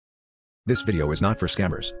This video is not for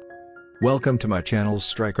scammers. Welcome to my channel's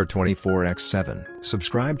Striker 24x7.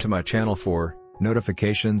 Subscribe to my channel for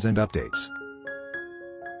notifications and updates.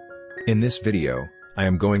 In this video, I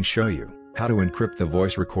am going to show you how to encrypt the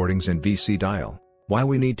voice recordings in Vicidial. Why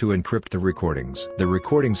we need to encrypt the recordings. The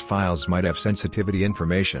recordings files might have sensitivity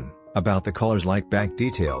information about the callers like bank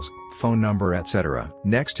details, phone number, etc.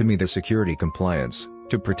 Next to me, the security compliance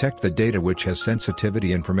to protect the data which has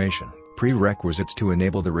sensitivity information. Prerequisites to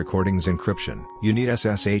enable the recordings encryption. You need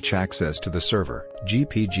SSH access to the server.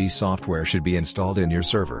 GPG software should be installed in your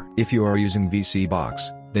server. If you are using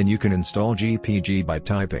VCBox, then you can install GPG by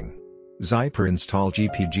typing Zyper install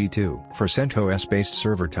GPG2 for CentOS-based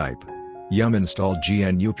server type. Yum install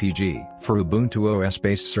GNUPG for Ubuntu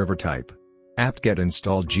OS-based server type. apt-get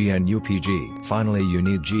install GNUPG. Finally, you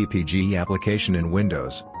need GPG application in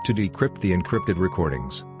Windows to decrypt the encrypted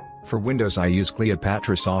recordings. For Windows, I use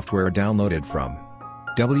Cleopatra software downloaded from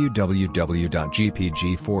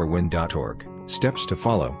www.gpg4win.org. Steps to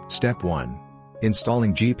follow. Step 1.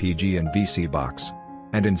 Installing GPG in VCBox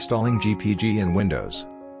and installing GPG in Windows.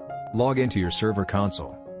 Log into your server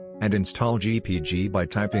console and install GPG by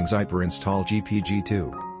typing Zyper install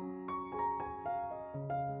GPG2.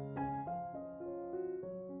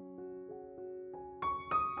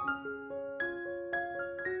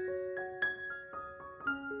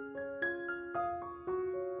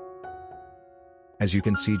 As you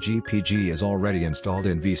can see, GPG is already installed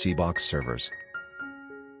in VCBox servers.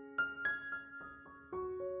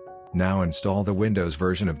 Now install the Windows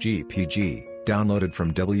version of GPG, downloaded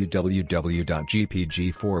from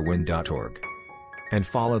www.gpg4win.org. And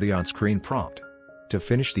follow the on-screen prompt to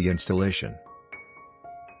finish the installation.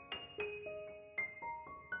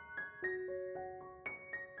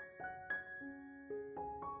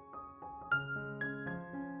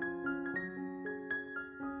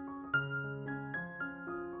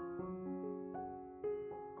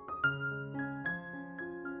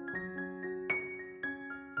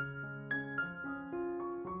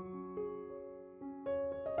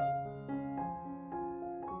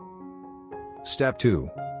 Step 2.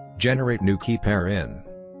 Generate new key pair in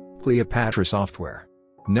Cleopatra software.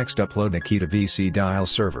 Next, upload the key to Vicidial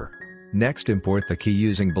server. Next, import the key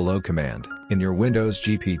using below command. In your Windows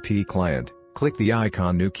GPP client, click the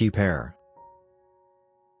icon New Key Pair.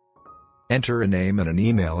 Enter a name and an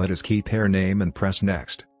email as key pair name and press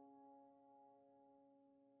Next.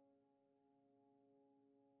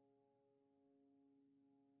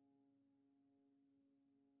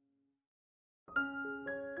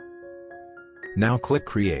 Now click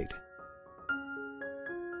Create.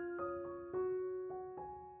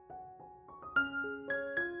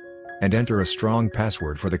 And enter a strong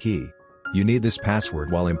password for the key. You need this password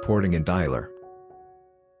while importing in Dialer.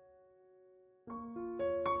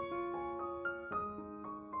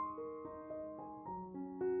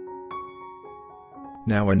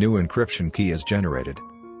 Now a new encryption key is generated.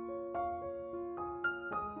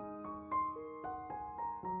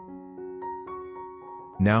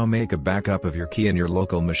 Now make a backup of your key in your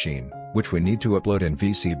local machine, which we need to upload in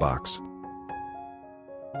VCBox.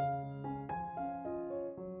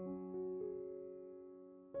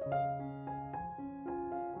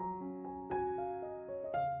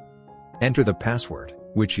 Enter the password,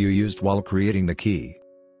 which you used while creating the key.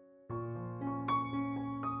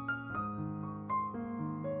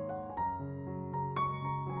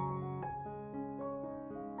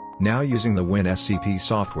 Now, using the WinSCP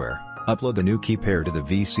software, upload the new key pair to the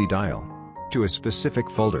Vicidial to a specific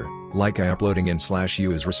folder, like I uploading in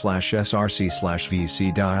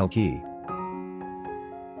 /user/src/Vicidial key.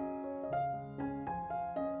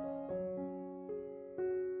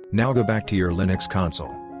 Now go back to your Linux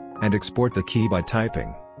console and export the key by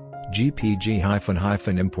typing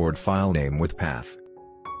gpg-import file name with path.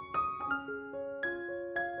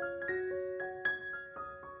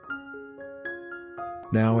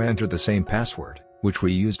 Now enter the same password, which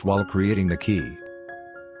we used while creating the key.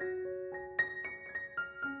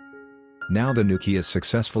 Now the new key is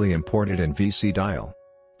successfully imported in Vicidial.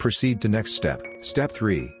 Proceed to next step. Step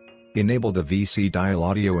 3. Enable the Vicidial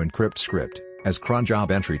audio encrypt script as cron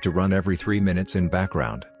job entry to run every 3 minutes in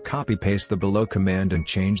background. Copy-paste the below command and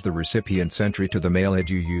change the recipient's entry to the mail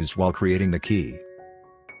ID you used while creating the key.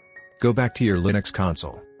 Go back to your Linux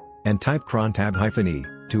console and type Crontab-E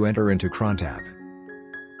to enter into Crontab.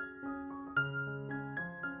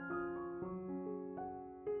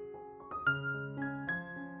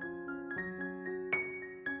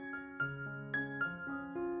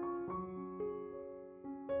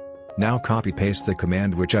 Now copy-paste the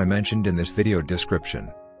command which I mentioned in this video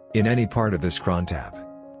description in any part of this Crontab.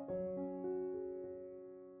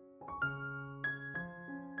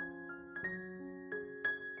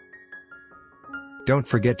 Don't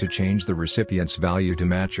forget to change the recipient's value to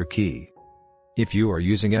match your key. If you are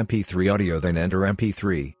using MP3 audio, then enter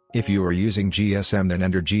MP3, if you are using GSM, then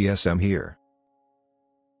enter GSM here.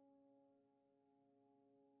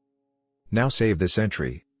 Now save this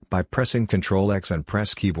entry by pressing Ctrl X and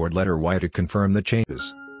press keyboard letter Y to confirm the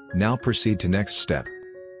changes. Now proceed to next step.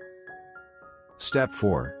 Step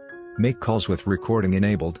 4. Make calls with recording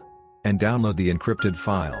enabled, and download the encrypted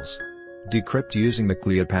files. Decrypt using the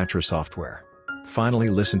Cleopatra software. Finally,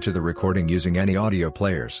 listen to the recording using any audio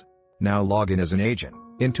players. Now log in as an agent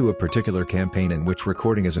into a particular campaign in which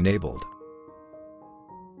recording is enabled.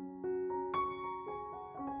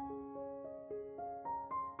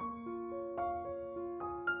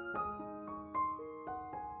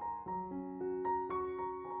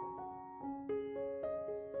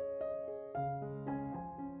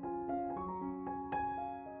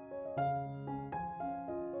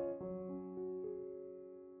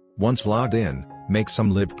 Once logged in, make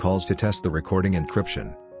some live calls to test the recording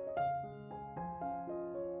encryption.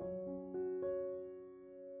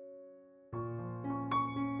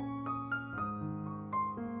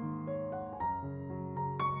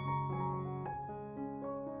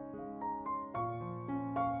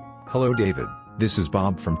 Hello David, this is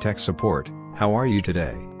Bob from Tech Support. How are you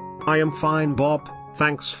today? I am fine, Bob,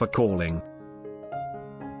 thanks for calling.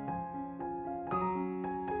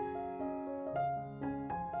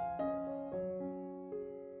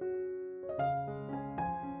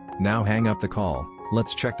 Now hang up the call,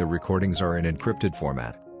 let's check the recordings are in encrypted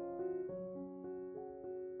format.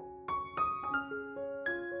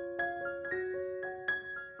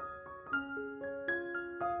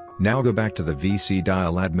 Now go back to the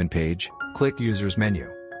Vicidial admin page, click Users menu.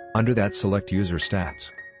 Under that select User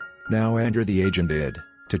Stats. Now enter the agent ID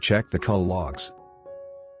to check the call logs.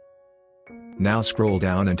 Now scroll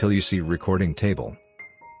down until you see Recording Table.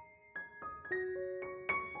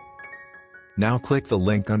 Now click the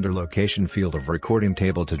link under Location field of Recording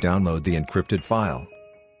Table to download the encrypted file.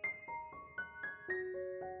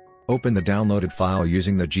 Open the downloaded file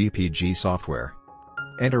using the GPG software.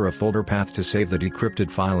 Enter a folder path to save the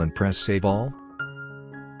decrypted file and press Save All.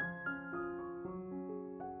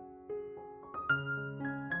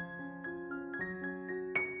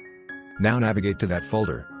 Now navigate to that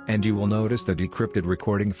folder, and you will notice the decrypted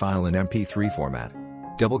recording file in MP3 format.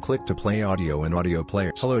 Double-click to play audio in audio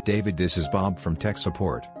player. Hello David, this is Bob from Tech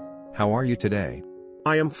Support. How are you today?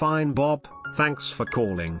 I am fine, Bob, thanks for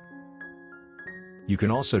calling. You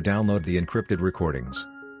can also download the encrypted recordings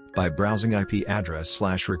by browsing IP address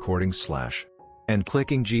 /recordings/ and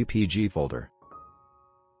clicking GPG folder.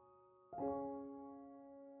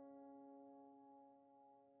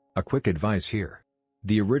 A quick advice here.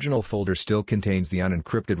 The original folder still contains the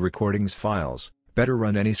unencrypted recordings files. Better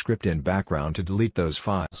run any script in background to delete those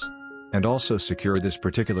files. And also secure this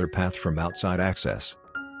particular path from outside access.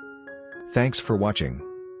 Thanks for watching.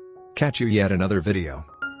 Catch you yet another video.